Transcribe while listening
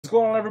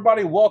going on,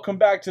 everybody? Welcome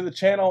back to the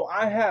channel.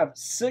 I have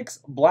 6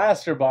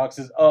 blaster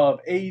boxes of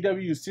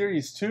AEW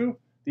Series 2,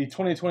 the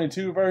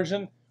 2022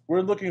 version. We're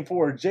looking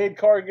for Jade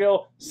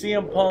Cargill,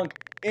 CM Punk,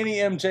 any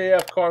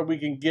MJF card we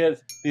can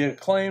get, the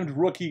acclaimed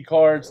rookie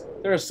cards.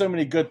 There are so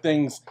many good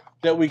things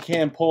that we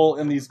can pull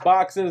in these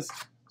boxes.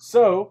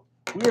 So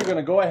we are going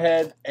to go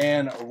ahead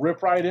and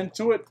rip right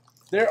into it.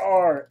 There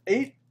are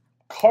 8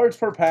 cards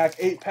per pack,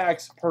 8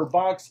 packs per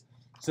box.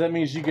 So that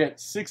means you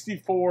get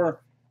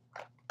 64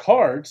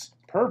 cards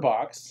per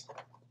box.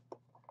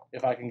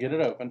 If I can get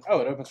it open. Oh,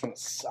 it opens from the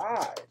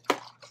side.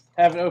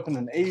 Haven't opened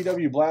an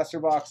AEW blaster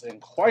box in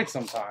quite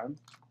some time.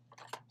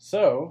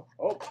 So,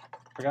 oh,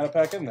 forgot a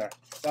pack in there.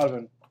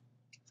 That'd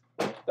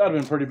have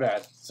been pretty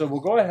bad. So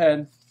we'll go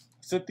ahead,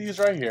 sit these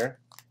right here,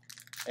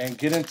 and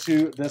get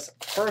into this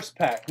first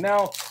pack.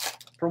 Now,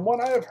 from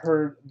what I have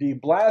heard, the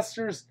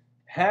blasters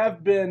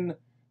have been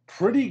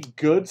pretty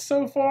good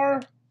so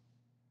far.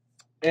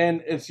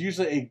 And it's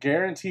usually a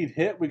guaranteed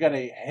hit. We got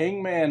a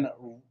Hangman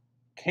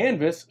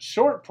Canvas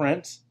short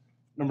print,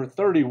 number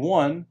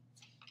 31.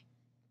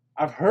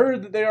 I've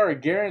heard that they are a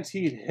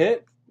guaranteed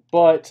hit,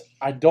 but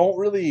I don't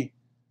really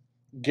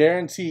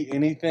guarantee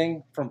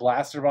anything from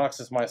blaster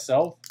boxes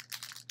myself.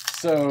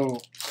 So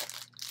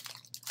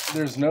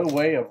there's no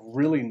way of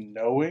really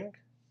knowing.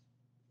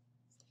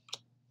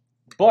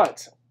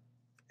 But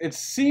it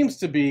seems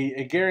to be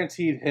a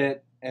guaranteed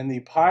hit. And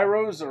the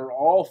Pyros are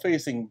all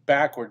facing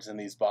backwards in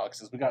these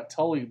boxes. We got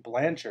Tully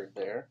Blanchard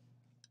there.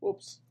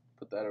 Whoops.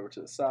 Put that over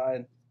to the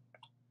side.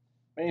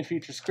 Main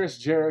features Chris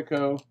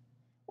Jericho.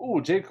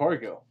 Ooh, Jade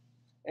Cargill.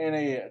 And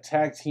a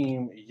tag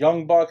team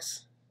Young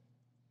Bucks.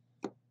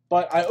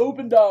 But I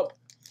opened up,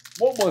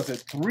 what was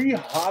it, 3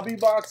 hobby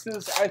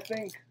boxes, I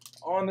think,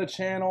 on the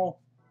channel.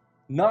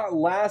 Not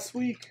last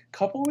week, a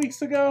couple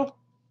weeks ago.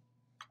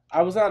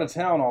 I was out of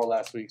town all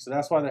last week, so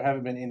that's why there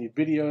haven't been any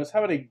videos. How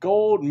about a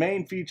gold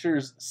main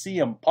features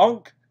CM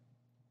Punk?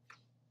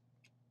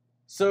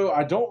 So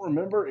I don't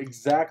remember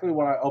exactly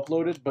what I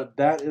uploaded, but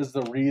that is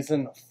the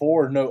reason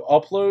for no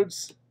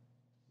uploads.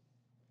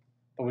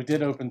 But we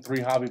did open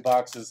 3 hobby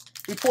boxes.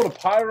 We pulled a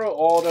Pyro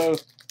Aldo,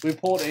 we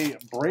pulled a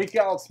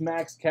Breakouts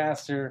Max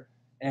Caster,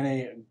 and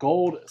a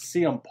gold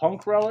CM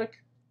Punk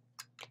relic.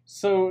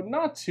 So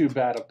not too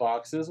bad of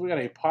boxes. We got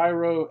a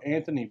Pyro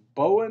Anthony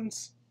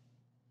Bowens.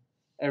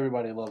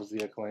 Everybody loves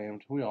the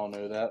acclaimed. We all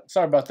know that.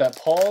 Sorry about that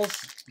pause.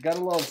 You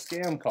gotta love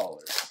scam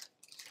callers,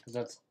 because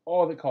that's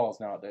all that calls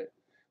nowadays.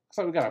 Looks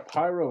like we got a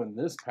Pyro in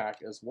this pack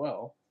as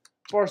well.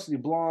 Varsity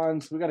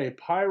Blondes. We got a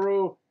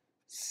Pyro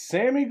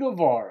Sammy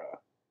Guevara.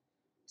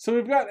 So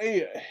we've got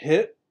a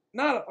hit,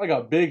 not like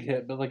a big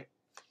hit, but like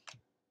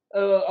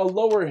a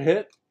lower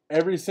hit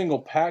every single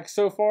pack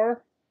so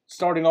far.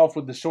 Starting off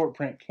with the short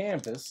print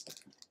canvas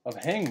of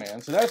Hangman.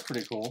 So that's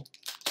pretty cool.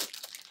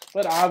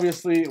 But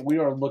obviously, we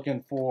are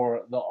looking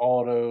for the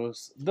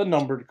autos, the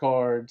numbered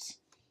cards.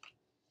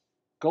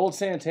 Gold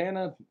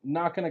Santana,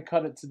 not going to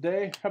cut it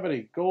today. How about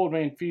a gold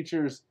main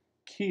features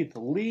Keith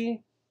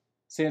Lee,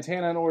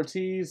 Santana and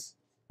Ortiz,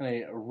 and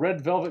a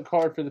red velvet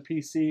card for the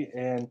PC,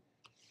 and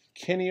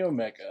Kenny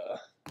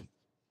Omega.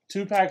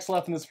 2 packs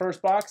left in this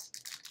first box.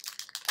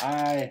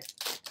 I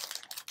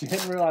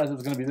didn't realize it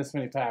was going to be this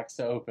many packs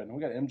to open.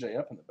 We got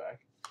MJF in the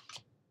back.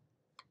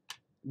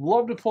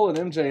 Love to pull an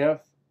MJF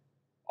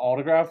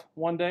autograph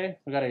one day.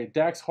 We got a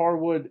Dax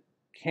Harwood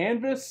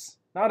canvas,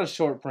 not a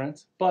short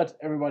print, but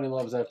everybody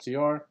loves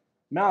FTR.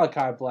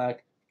 Malachi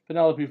Black,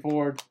 Penelope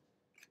Ford,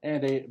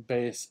 and a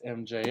base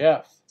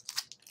MJF.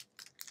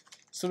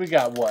 So we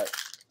got what?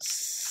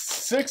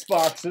 6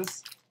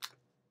 boxes.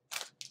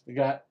 We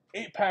got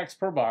 8 packs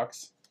per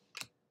box.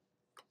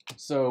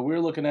 So we're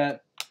looking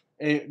at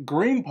a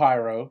green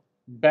Pyro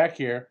back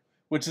here,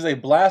 which is a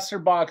blaster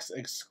box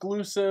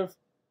exclusive.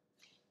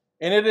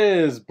 And it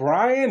is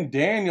Bryan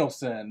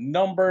Danielson,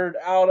 numbered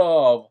out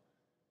of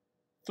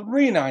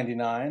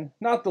 399.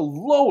 Not the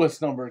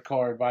lowest numbered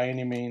card by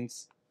any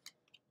means,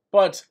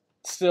 but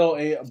still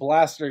a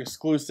blaster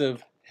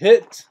exclusive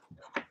hit.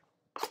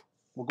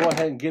 We'll go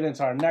ahead and get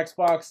into our next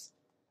box.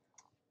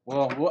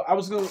 Well, I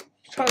was going to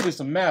try to do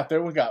some math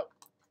there. We got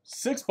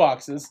 6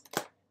 boxes,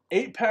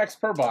 8 packs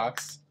per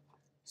box.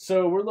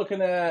 So we're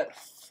looking at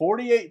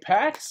 48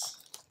 packs.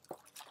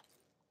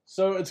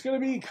 So it's going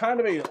to be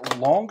kind of a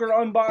longer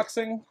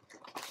unboxing,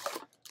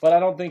 but I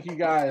don't think you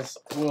guys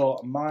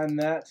will mind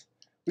that.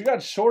 We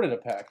got shorted a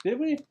pack, did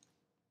we?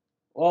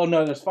 Well,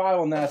 no, there's 5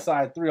 on that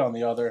side, 3 on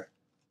the other.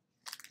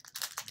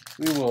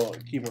 We will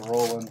keep it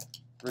rolling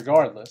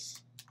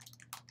regardless.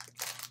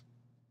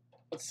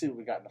 Let's see what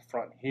we got in the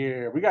front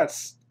here. We got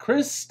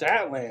Chris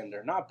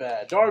Statlander, not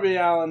bad. Darby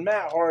Allin,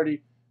 Matt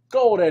Hardy,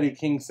 Gold Eddie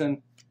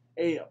Kingston,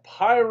 a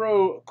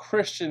Pyro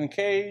Christian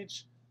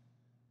Cage.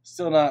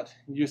 Still not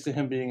used to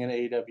him being in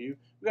AEW.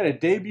 We got a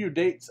debut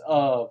date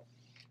of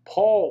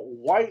Paul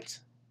White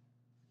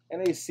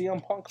and a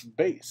CM Punk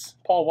base.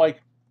 Paul White,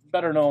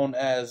 better known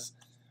as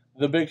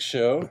The Big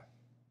Show.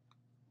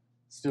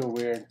 Still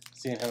weird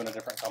seeing him in a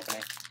different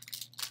company.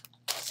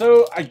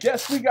 So I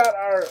guess we got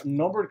our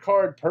numbered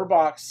card per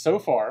box so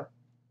far.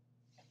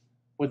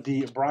 with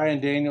the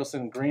Bryan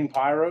Danielson Green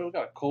Pyro. We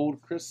got a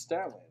cold Chris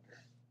Statlander.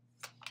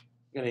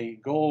 Got a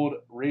gold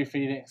Ray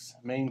Phoenix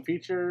main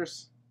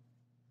features.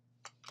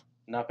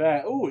 Not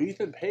bad. Ooh,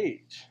 Ethan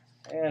Page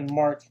and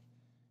Mark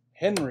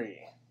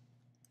Henry.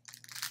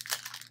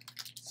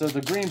 So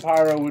the Green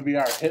Pyro would be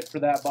our hit for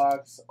that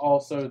box.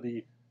 Also,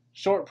 the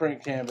short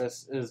print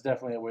canvas is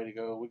definitely a way to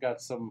go. We got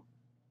some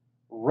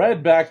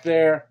red back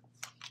there.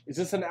 Is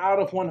this an out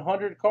of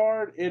 100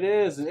 card? It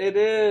is. It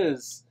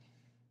is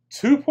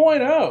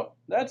 2.0.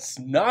 That's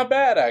not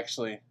bad,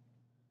 actually.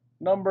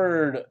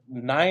 Numbered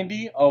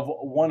 90 of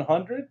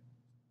 100.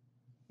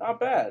 Not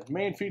bad.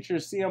 Main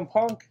features CM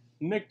Punk,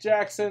 Nick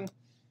Jackson,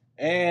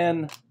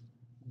 and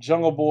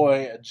Jungle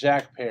Boy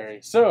Jack Perry.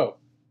 So,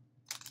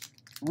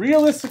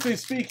 realistically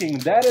speaking,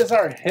 that is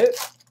our hit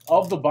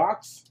of the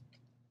box.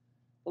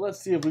 But let's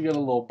see if we get a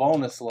little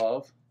bonus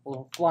love.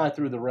 We'll fly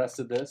through the rest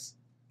of this,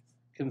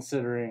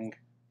 considering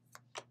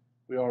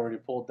we already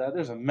pulled that.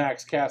 There's a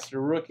Max Caster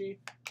rookie,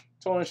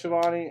 Tony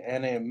Schiavone,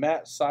 and a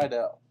Matt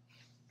Sydal.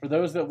 For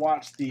those that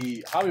watched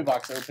the Hobby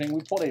Box opening,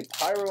 we pulled a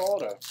Pyro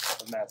Auto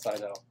of Matt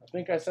Sydal. I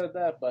think I said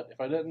that, but if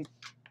I didn't,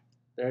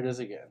 there it is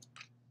again.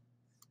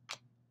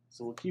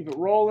 So we'll keep it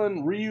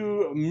rolling.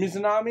 Ryu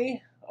Mizunami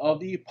of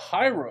the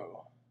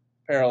Pyro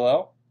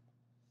parallel.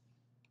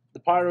 The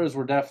Pyros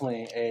were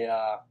definitely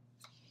a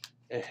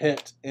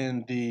hit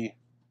in the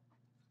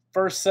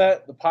first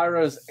set. The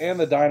Pyros and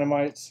the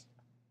Dynamites.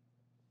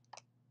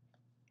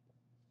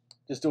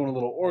 Just doing a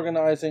little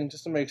organizing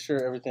just to make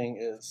sure everything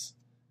is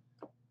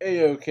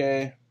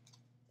a-okay,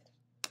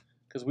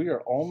 because we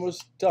are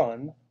almost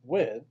done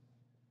with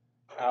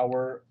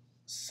our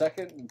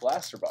second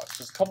blaster box.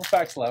 Just a couple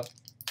packs left,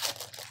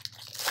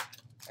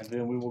 and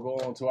then we will go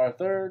on to our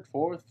third,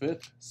 fourth,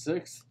 fifth,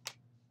 sixth.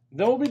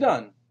 Then we'll be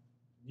done.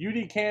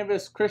 UD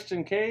Canvas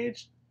Christian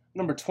Cage,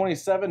 number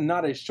 27,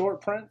 not a short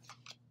print.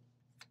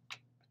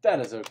 That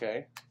is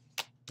okay.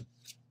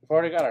 We've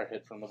already got our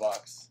hit from the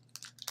box.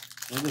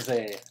 It is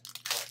a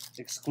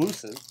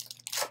exclusive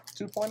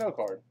 2.0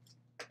 card.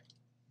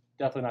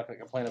 Definitely not going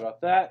to complain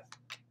about that.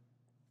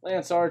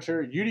 Lance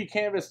Archer, UD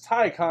Canvas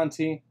Ty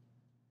Conti,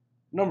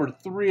 number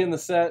 3 in the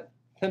set.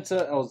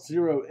 Penta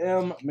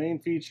L0M main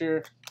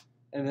feature,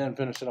 and then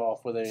finish it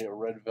off with a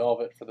red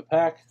velvet for the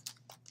pack.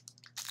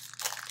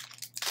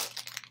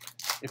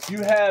 If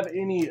you have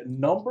any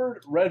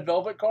numbered red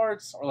velvet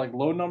cards or like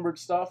low numbered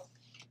stuff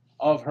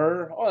of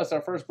her, oh, that's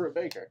our first Britt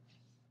Baker,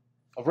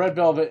 of red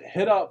velvet,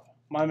 hit up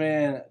my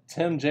man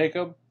Tim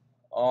Jacob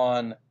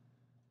on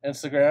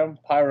Instagram,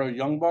 Pyro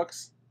Young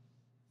Bucks.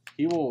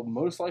 He will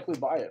most likely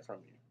buy it from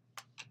you.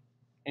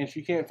 And if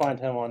you can't find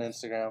him on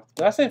Instagram,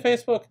 did I say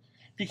Facebook?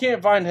 If you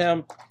can't find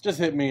him, just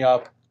hit me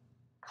up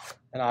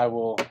and I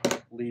will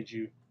lead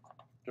you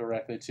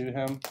directly to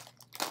him.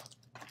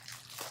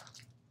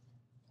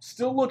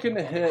 Still looking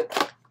to hit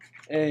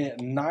a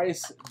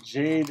nice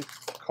Jade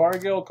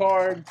Cargill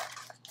card,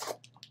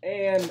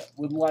 and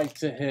would like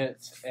to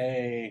hit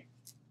a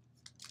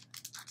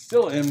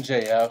still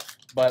MJF,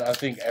 but I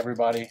think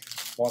everybody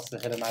wants to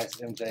hit a nice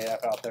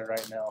MJF out there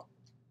right now.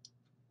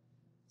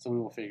 So we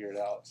will figure it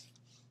out.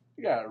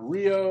 We got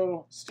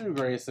Rio, Stu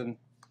Grayson,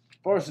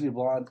 Varsity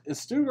Blonde. Is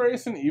Stu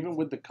Grayson even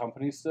with the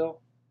company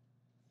still?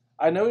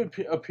 I know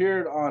he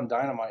appeared on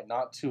Dynamite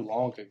not too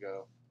long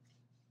ago,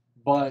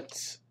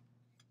 but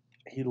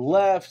he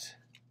left,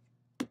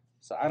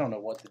 so I don't know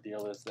what the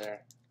deal is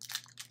there.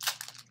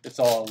 It's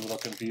all a little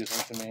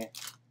confusing to me.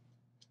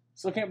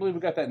 Still can't believe we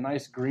got that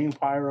nice green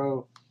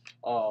Pyro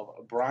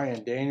of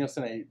Bryan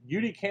Danielson, a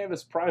UD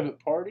Canvas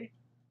Private Party,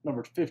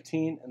 number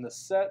 15 in the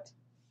set.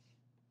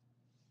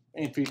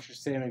 Main features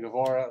Sammy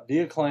Guevara, the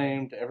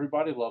Acclaimed.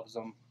 Everybody loves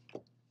them.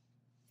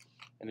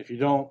 And if you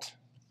don't,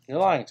 you're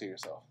lying to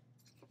yourself.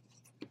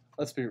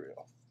 Let's be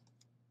real.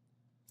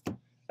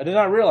 I did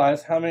not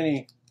realize how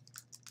many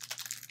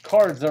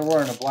cards there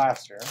were in a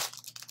blaster.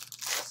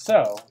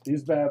 So,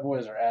 these bad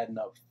boys are adding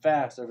up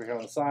fast over here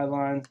on the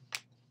sideline.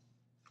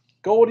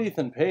 Gold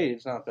Ethan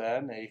Page, not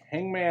bad. A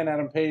Hangman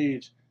Adam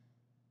Page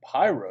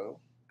Pyro.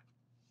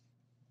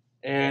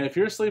 And if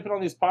you're sleeping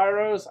on these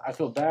Pyros, I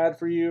feel bad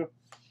for you,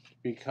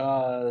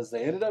 because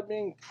they ended up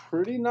being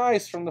pretty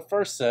nice from the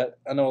first set.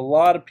 I know a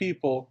lot of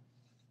people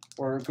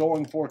were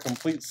going for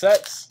complete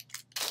sets,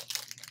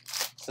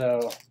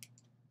 so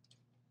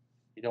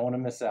you don't want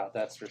to miss out,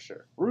 that's for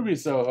sure. Ruby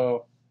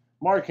Soho,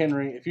 Mark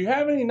Henry. If you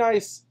have any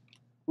nice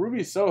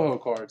Ruby Soho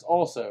cards,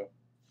 also,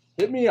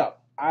 hit me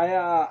up.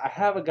 I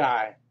have a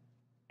guy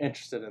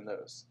interested in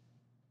those.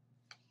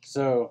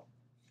 So,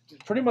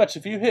 pretty much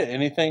if you hit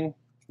anything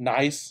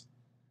nice,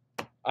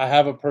 I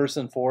have a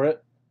person for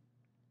it.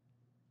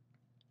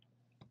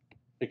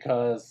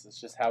 Because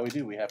it's just how we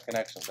do. We have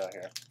connections out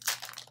here.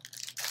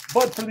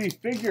 But for the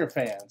figure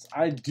fans,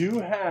 I do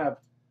have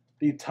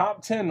the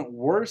top 10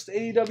 worst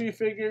AEW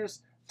figures,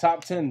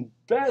 top 10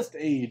 best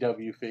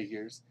AEW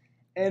figures,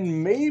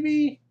 and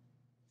maybe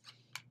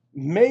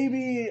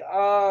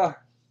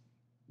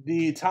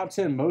the top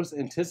 10 most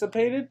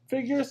anticipated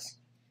figures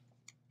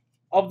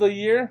of the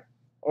year,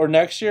 or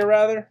next year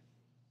rather.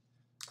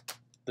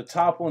 the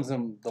top ones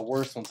and the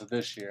worst ones of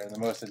this year, and the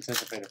most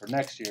anticipated for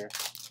next year.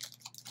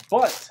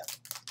 But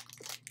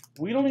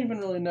we don't even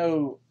really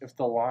know if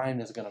the line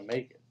is going to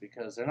make it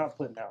because they're not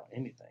putting out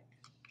anything.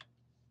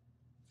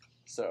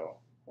 So,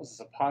 was this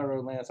a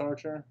Pyro Lance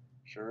Archer?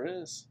 Sure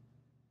is.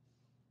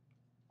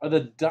 I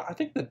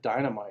think the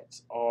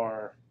Dynamites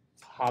are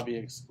hobby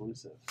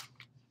exclusive.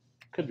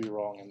 Could be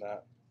wrong in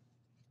that.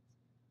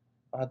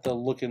 I'll have to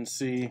look and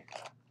see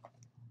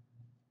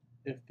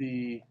if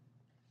the...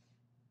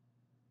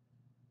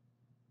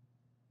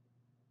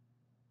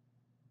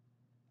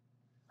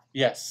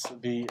 Yes,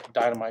 the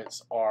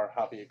Dynamites are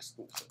hobby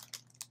exclusive.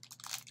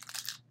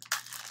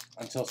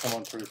 Until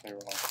someone proves me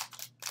wrong.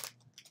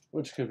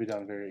 Which could be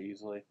done very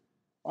easily.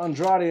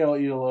 Andrade El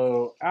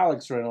Idolo,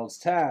 Alex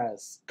Reynolds,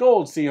 Taz,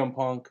 Gold CM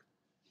Punk,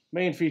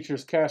 main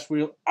features Cash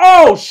Wheel.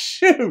 Oh,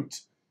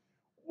 shoot!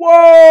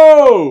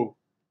 Whoa!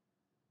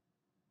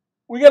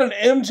 We got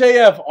an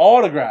MJF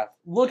autograph.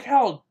 Look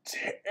how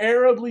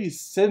terribly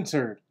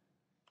centered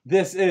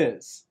this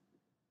is.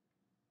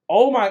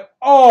 Oh my,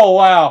 oh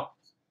wow.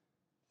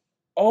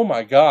 Oh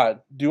my God.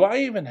 Do I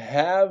even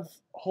have,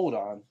 hold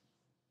on.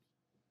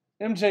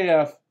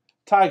 MJF,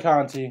 Ty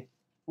Conti.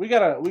 We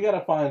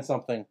gotta find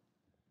something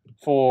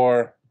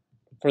for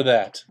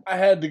that. I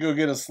had to go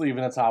get a sleeve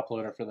and a top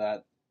loader for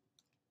that.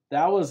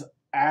 That was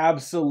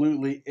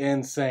absolutely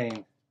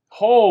insane.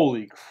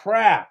 Holy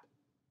crap.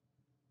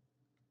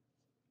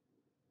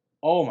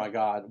 Oh my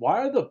God.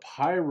 Why are the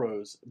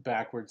Pyros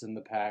backwards in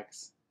the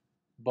packs,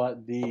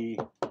 but the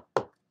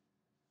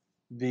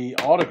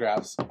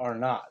autographs are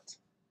not?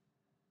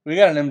 We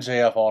got an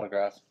MJF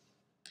autograph.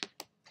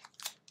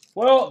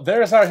 Well,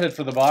 there's our hit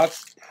for the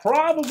box.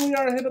 Probably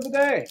our hit of the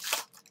day.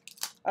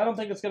 I don't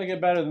think it's going to get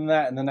better than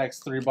that in the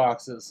next 3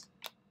 boxes.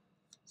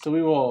 So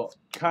we will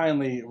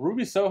kindly,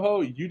 Ruby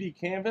Soho, UD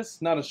Canvas,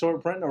 not a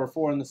short print, number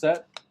 4 in the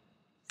set.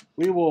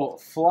 We will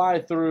fly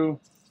through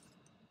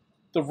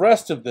the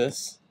rest of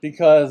this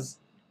because,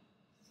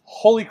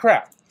 holy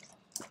crap.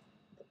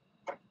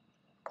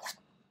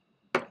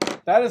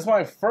 That is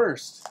my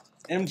first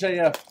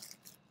MJF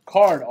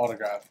card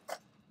autograph.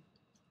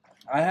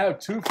 I have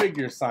 2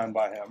 figures signed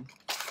by him,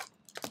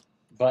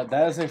 but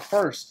that is a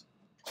first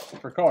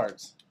for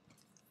cards.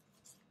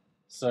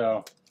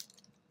 So,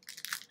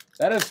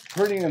 that is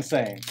pretty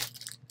insane.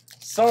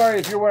 Sorry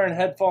if you're wearing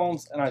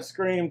headphones and I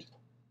screamed.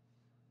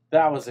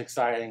 That was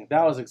exciting.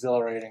 That was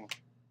exhilarating.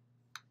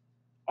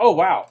 Oh,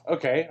 wow.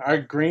 Okay. Our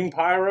green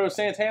Pyro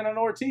Santana and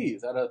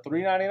Ortiz at a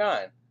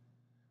 $3.99.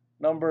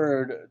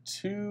 Numbered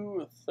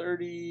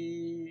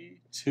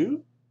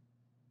 232?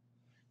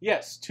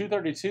 Yes,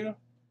 232.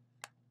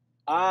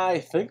 I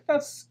think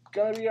that's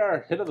going to be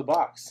our hit of the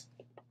box.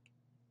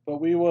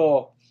 But we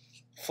will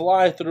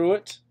fly through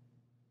it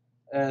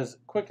as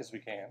quick as we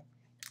can.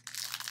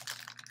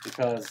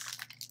 Because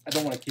I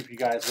don't want to keep you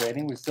guys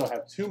waiting. We still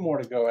have 2 more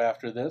to go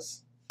after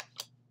this.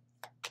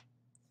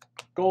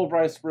 Gold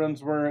Bryce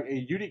Remsburg,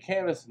 a UD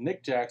Canvas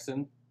Nick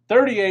Jackson.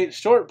 38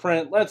 short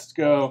print. Let's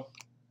go.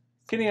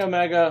 Kenny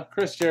Omega,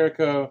 Chris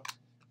Jericho,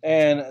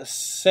 and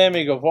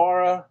Sammy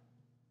Guevara.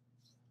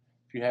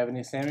 If you have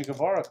any Sammy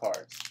Guevara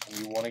cards and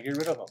you want to get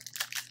rid of them,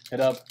 hit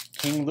up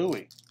King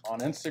Louie on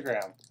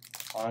Instagram,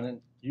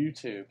 on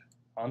YouTube,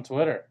 on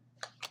Twitter.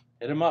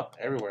 Hit him up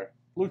everywhere.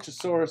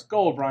 Luchasaurus,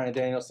 Gold Bryan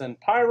Danielson,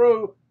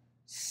 Pyro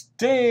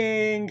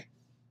Sting.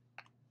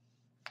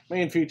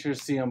 Main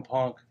features CM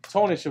Punk,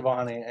 Tony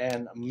Schiavone,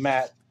 and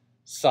Matt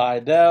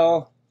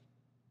Sydal.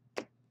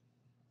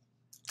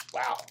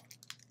 Wow.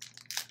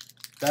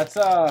 That's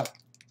wow.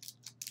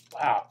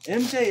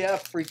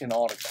 MJF freaking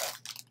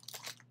autograph.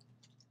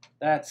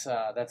 That's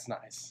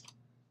nice.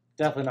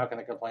 Definitely not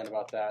going to complain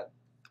about that.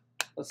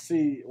 Let's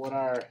see what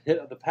our hit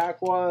of the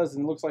pack was,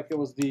 and it looks like it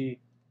was the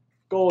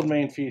gold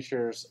main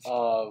features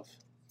of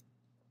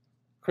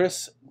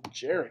Chris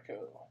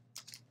Jericho.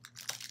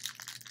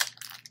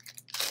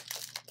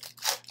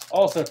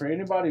 Also, for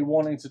anybody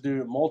wanting to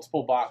do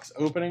multiple box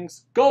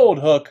openings, gold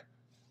hook.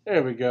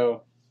 There we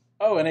go.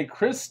 Oh, and a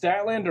Chris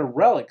Statlander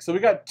relic. So we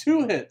got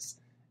 2 hits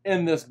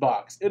in this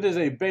box. It is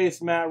a base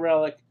matte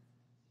relic,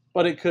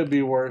 but it could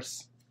be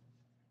worse.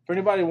 For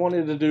anybody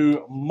wanting to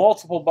do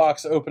multiple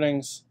box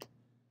openings,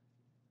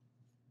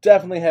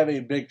 definitely have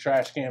a big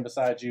trash can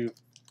beside you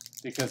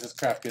because this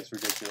crap gets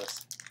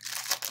ridiculous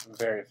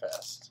very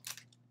fast.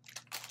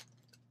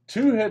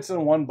 2 hits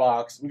in 1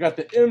 box. We got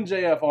the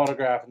MJF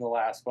autograph in the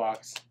last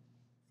box.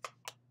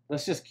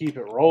 Let's just keep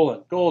it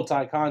rolling. Gold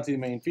Ty Conti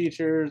main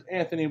features,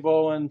 Anthony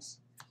Bowens,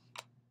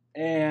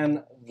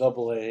 and the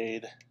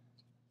Blade.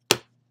 I'd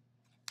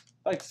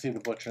like to see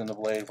the Butcher and the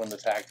Blade win the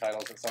tag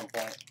titles at some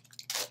point.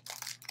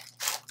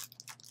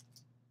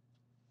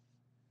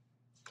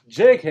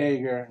 Jake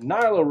Hager,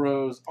 Nyla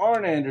Rose,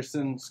 Arn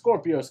Anderson,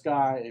 Scorpio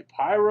Sky, a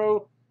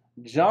Pyro,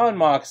 John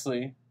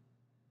Moxley.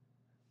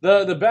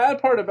 The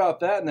bad part about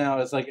that now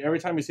is like every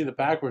time you see the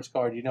backwards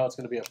card, you know it's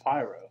going to be a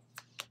Pyro.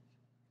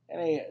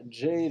 And a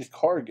Jade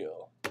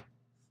Cargill.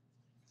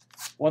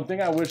 One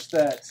thing I wish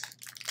that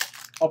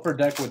Upper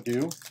Deck would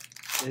do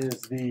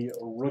is the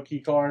rookie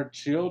card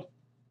shield.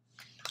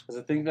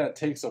 because I think that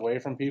takes away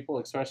from people,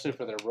 especially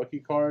for their rookie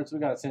cards. We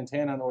got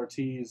Santana and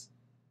Ortiz.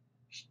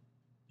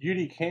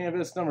 UD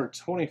Canvas, number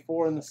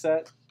 24 in the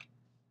set.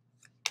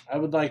 I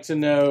would like to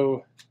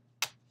know,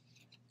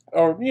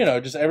 or, you know,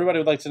 just everybody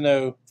would like to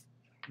know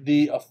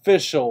the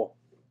official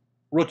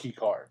rookie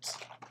cards.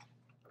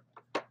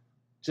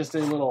 Just a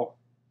little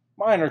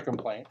minor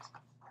complaint,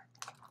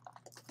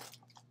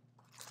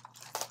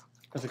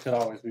 because it could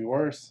always be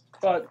worse,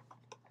 but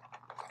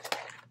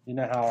you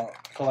know how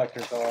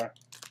collectors are.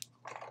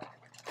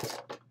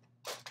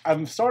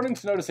 I'm starting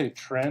to notice a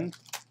trend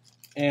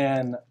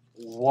in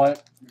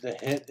what the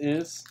hit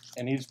is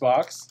in each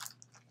box,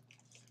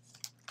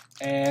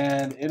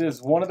 and it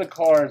is one of the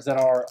cards that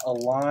are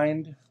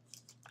aligned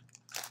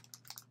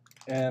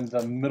in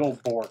the middle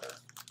border.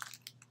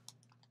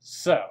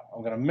 So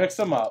I'm going to mix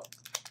them up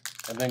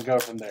and then go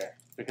from there,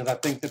 because I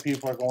think that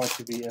people are going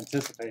to be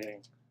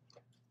anticipating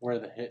where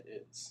the hit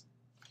is.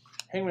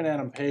 Hangman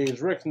Adam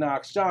Page, Rick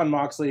Knox, John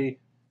Moxley,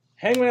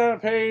 Hangman Adam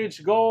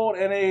Page, gold,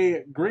 and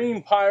a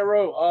green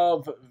pyro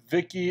of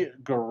Vicky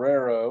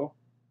Guerrero,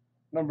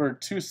 number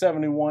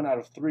 271 out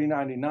of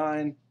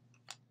 399.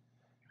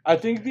 I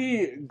think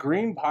the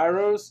green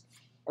pyros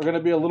are going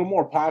to be a little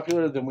more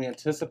popular than we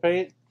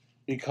anticipate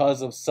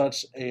because of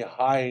such a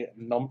high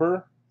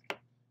number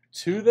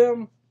to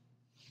them,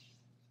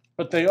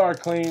 but they are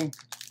clean.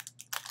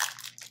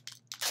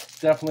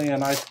 Definitely a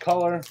nice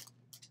color.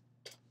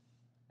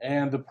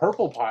 And the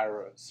purple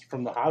pyros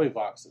from the hobby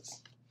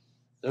boxes,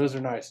 those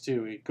are nice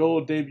too. A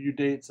gold debut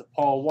dates of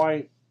Paul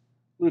White,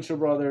 Lucha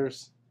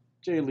Brothers,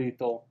 Jay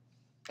Lethal,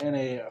 and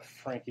a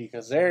Frankie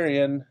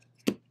Kazarian.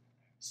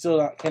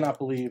 Still cannot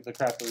believe the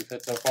crap that we've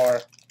hit so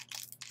far.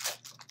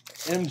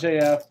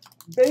 MJF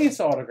base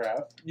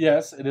autograph.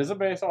 Yes, it is a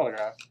base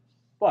autograph,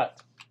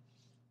 but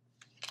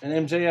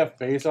an MJF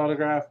base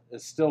autograph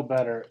is still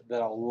better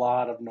than a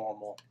lot of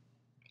normal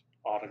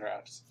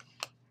autographs.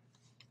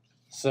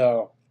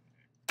 So,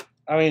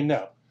 I mean,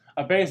 no.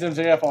 A base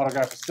MJF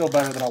autograph is still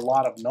better than a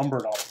lot of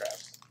numbered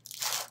autographs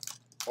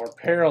or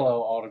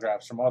parallel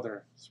autographs from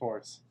other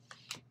sports.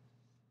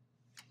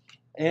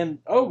 And,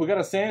 oh, we got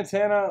a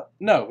Santana.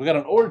 No, we got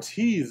an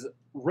Ortiz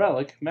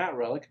relic, matte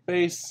relic,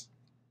 base.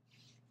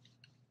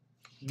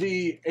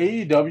 The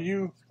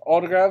AEW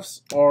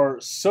autographs are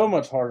so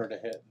much harder to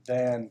hit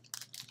than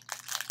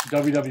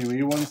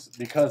WWE ones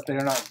because they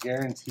are not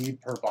guaranteed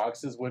per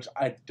boxes, which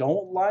I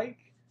don't like,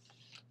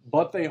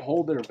 but they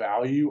hold their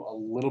value a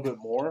little bit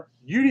more.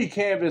 UD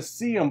Canvas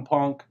CM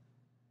Punk,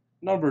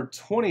 number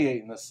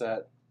 28 in the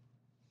set.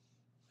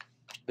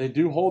 They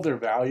do hold their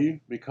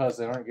value because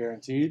they aren't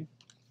guaranteed.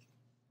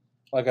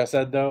 Like I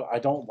said, though, I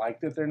don't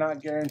like that they're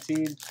not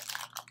guaranteed,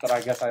 but I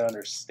guess I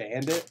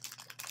understand it.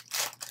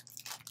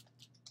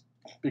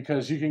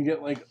 Because you can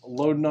get like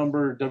low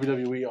number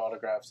WWE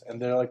autographs,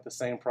 and they're like the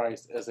same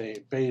price as a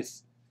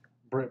base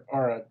Britt,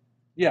 or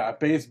a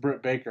base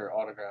Britt Baker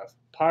autograph.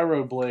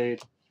 Pyro Blade,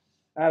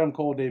 Adam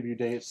Cole debut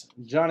dates,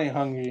 Johnny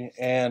Hungy,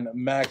 and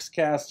Max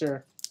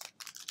Caster.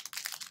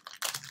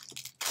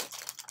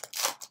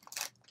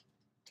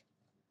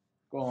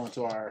 Go on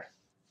to our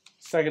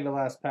second to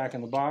last pack in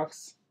the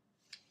box.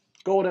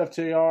 Gold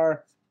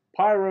FTR,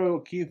 Pyro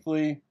Keith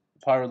Lee.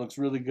 Pyro looks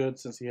really good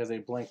since he has a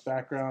blank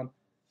background.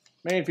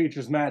 Main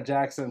features Matt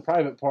Jackson,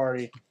 Private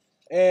Party,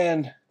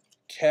 and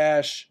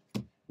Cash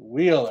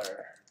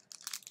Wheeler.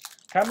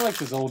 Kind of like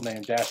his old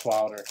name, Dash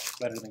Wilder.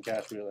 Better than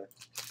Cash Wheeler.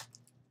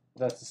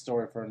 That's the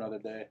story for another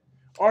day.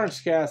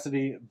 Orange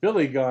Cassidy,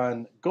 Billy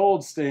Gunn,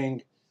 Gold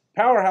Sting,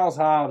 Powerhouse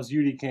Hobbs,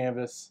 UD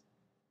Canvas,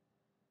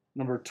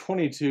 number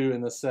 22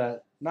 in the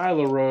set.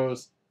 Nyla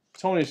Rose,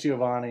 Tony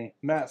Schiavone,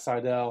 Matt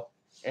Sydal,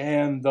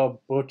 and the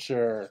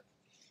Butcher.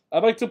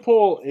 I'd like to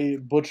pull a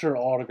Butcher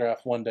autograph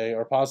one day,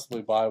 or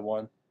possibly buy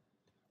one,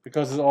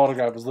 because his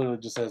autograph is literally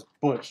just says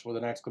Butch with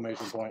an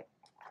exclamation point.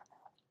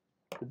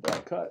 Did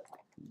that cut?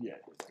 Yeah,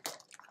 it did.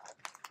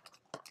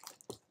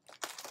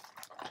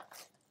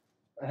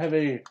 I have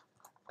a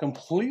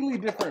completely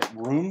different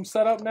room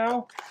set up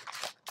now.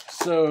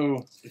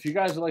 So if you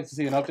guys would like to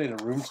see an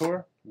updated room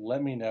tour,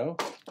 let me know.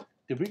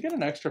 Did we get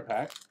an extra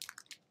pack?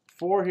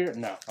 4 here?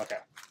 No. Okay.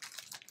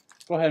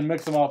 Go ahead and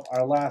mix them up.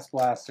 Our last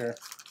blaster.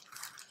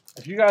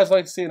 If you guys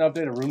like to see an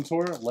updated room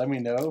tour, let me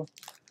know.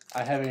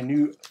 I have a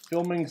new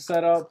filming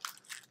setup.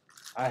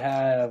 I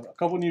have a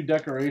couple new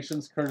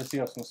decorations courtesy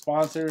of some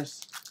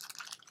sponsors.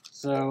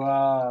 So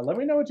let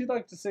me know what you'd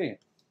like to see,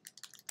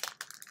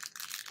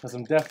 because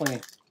I'm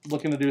definitely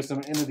looking to do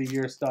some end of the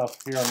year stuff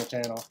here on the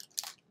channel.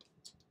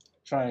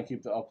 Try and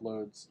keep the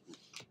uploads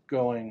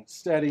going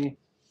steady.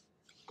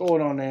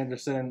 Going on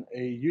Anderson,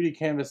 a UD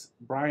Canvas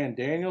Bryan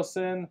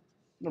Danielson,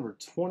 number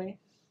 20.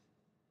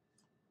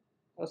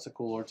 That's a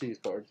cool Ortiz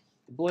card.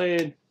 The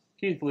Blade,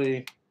 Keith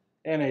Lee,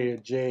 and a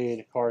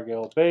Jade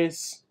Cargill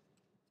base.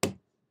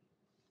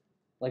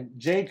 Like,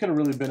 Jade could have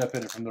really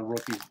benefited from the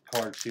rookie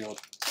card shield.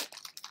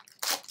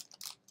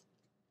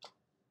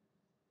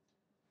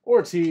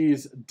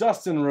 Ortiz,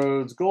 Dustin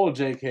Rhodes, Gold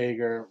Jake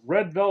Hager,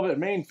 Red Velvet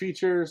main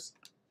features,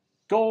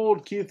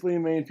 Gold Keith Lee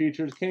main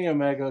features, Kenny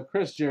Omega,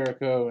 Chris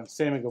Jericho, and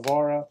Sammy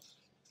Guevara.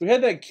 We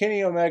had that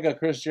Kenny Omega,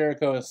 Chris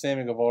Jericho, and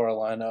Sammy Guevara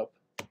lineup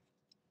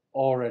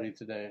already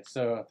today.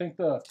 So I think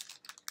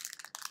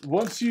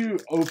once you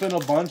open a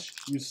bunch,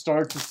 you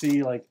start to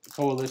see like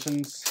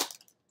coalitions.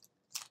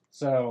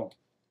 So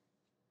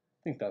I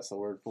think that's the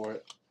word for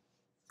it.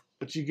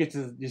 But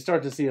you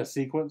start to see a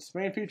sequence.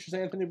 Main features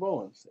Anthony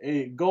Bowens.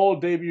 A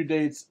gold debut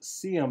dates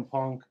CM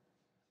Punk,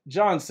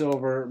 John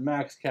Silver,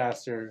 Max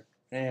Caster,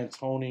 and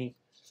Tony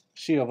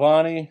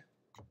Schiavone.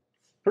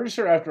 Pretty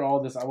sure after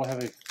all this, I will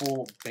have a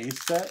full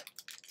base set,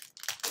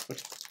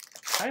 which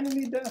I kind of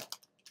need to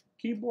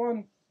keep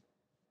one,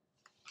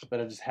 but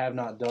I just have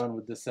not done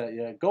with this set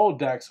yet. Gold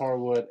Dax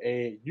Harwood,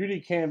 a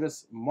UD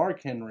Canvas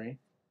Mark Henry,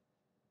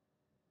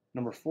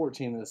 number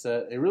 14 in the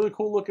set. A really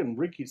cool looking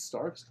Ricky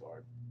Starks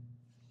card.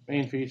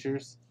 Main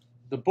features,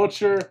 The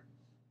Butcher,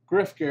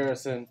 Griff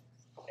Garrison,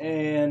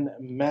 and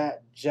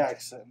Matt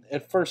Jackson.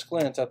 At first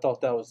glance, I thought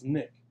that was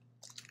Nick.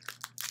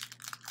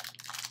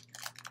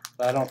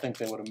 But I don't think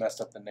they would have messed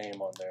up the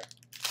name on there.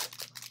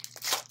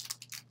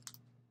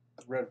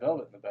 Red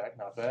Velvet in the back,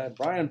 not bad.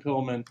 Brian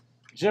Pillman,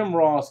 Jim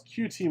Ross,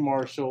 QT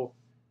Marshall,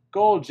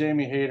 gold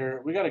Jamie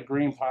Hayter. We got a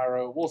green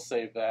Pyro. We'll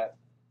save that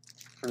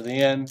for the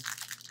end,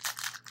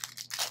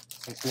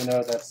 since we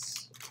know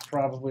that's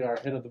probably our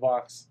hit of the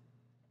box.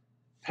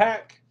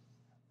 Pack,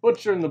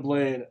 Butcher and the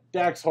Blade,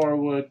 Dax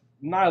Harwood,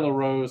 Nyla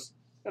Rose,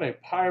 got a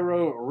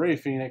Pyro, Ray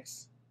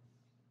Phoenix,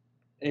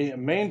 a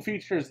main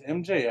features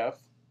MJF,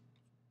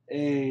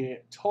 a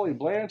Tully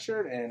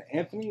Blanchard, and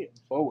Anthony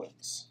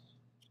Bowens.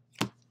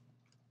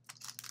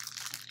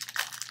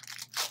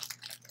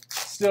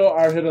 Still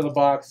our hit of the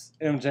box,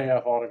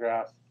 MJF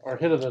autograph, or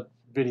hit of the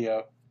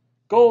video.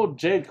 Gold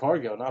Jade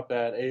Cargill, not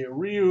bad. A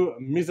Ryu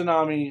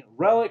Mizunami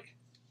Relic.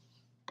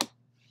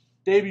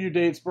 Debut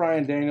dates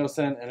Bryan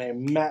Danielson and a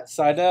Matt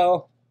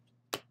Sydal.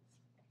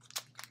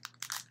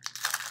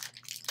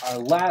 Our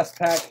last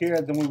pack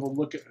here, then we will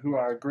look at who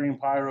our green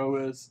Pyro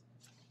is.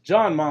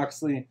 John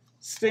Moxley,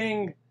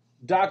 Sting,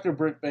 Dr.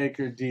 Britt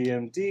Baker,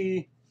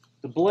 DMD,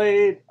 The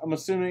Blade, I'm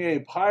assuming a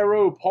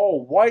Pyro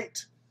Paul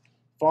White,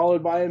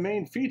 followed by a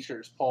main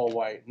features Paul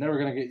White. Never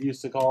going to get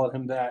used to calling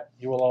him that.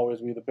 He will always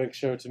be the Big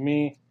Show to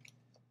me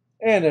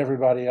and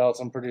everybody else,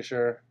 I'm pretty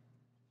sure.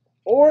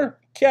 Or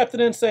Captain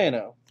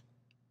Insano.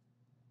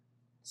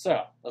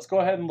 So, let's go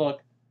ahead and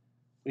look.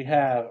 We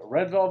have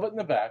Red Velvet in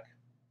the back.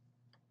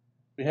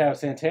 We have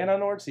Santana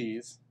and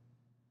Ortiz.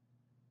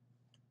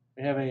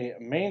 We have a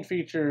main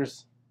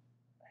features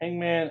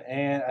Hangman,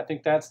 and I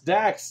think that's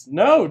Dax.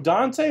 No,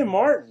 Dante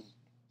Martin.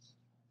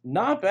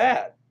 Not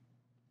bad.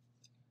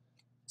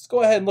 Let's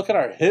go ahead and look at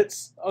our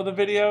hits of the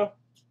video.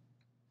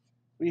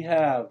 We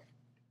have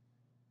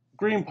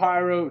Green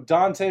Pyro,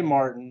 Dante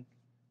Martin.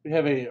 We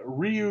have a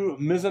Ryu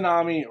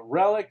Mizunami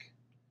Relic,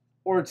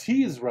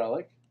 Ortiz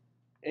Relic,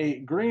 a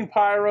Green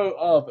Pyro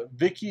of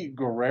Vicky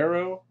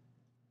Guerrero,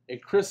 a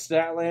Chris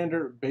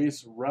Statlander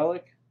base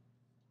Relic,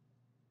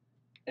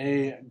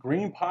 a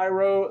Green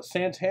Pyro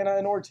Santana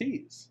and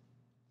Ortiz,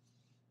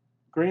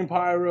 Green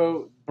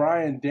Pyro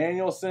Bryan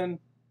Danielson,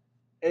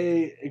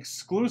 a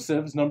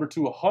Exclusives number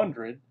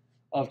 200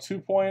 of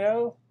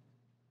 2.0,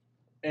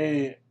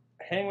 a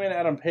Hangman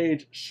Adam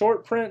Page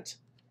short print,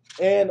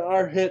 and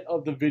our hit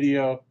of the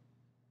video,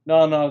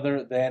 none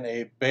other than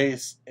a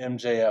base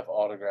MJF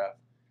autograph.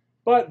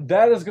 But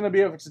that is going to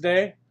be it for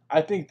today.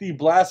 I think the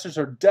blasters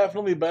are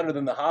definitely better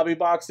than the hobby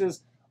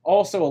boxes.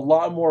 Also a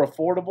lot more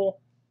affordable.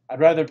 I'd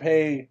rather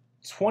pay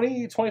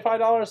 $20,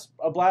 $25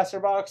 a blaster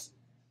box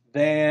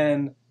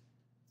than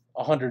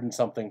 $100 and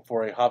something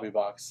for a hobby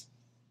box.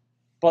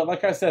 But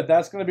like I said,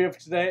 that's going to be it for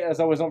today. As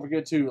always, don't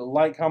forget to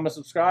like, comment,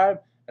 subscribe.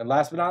 And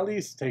last but not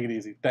least, take it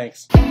easy.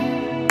 Thanks.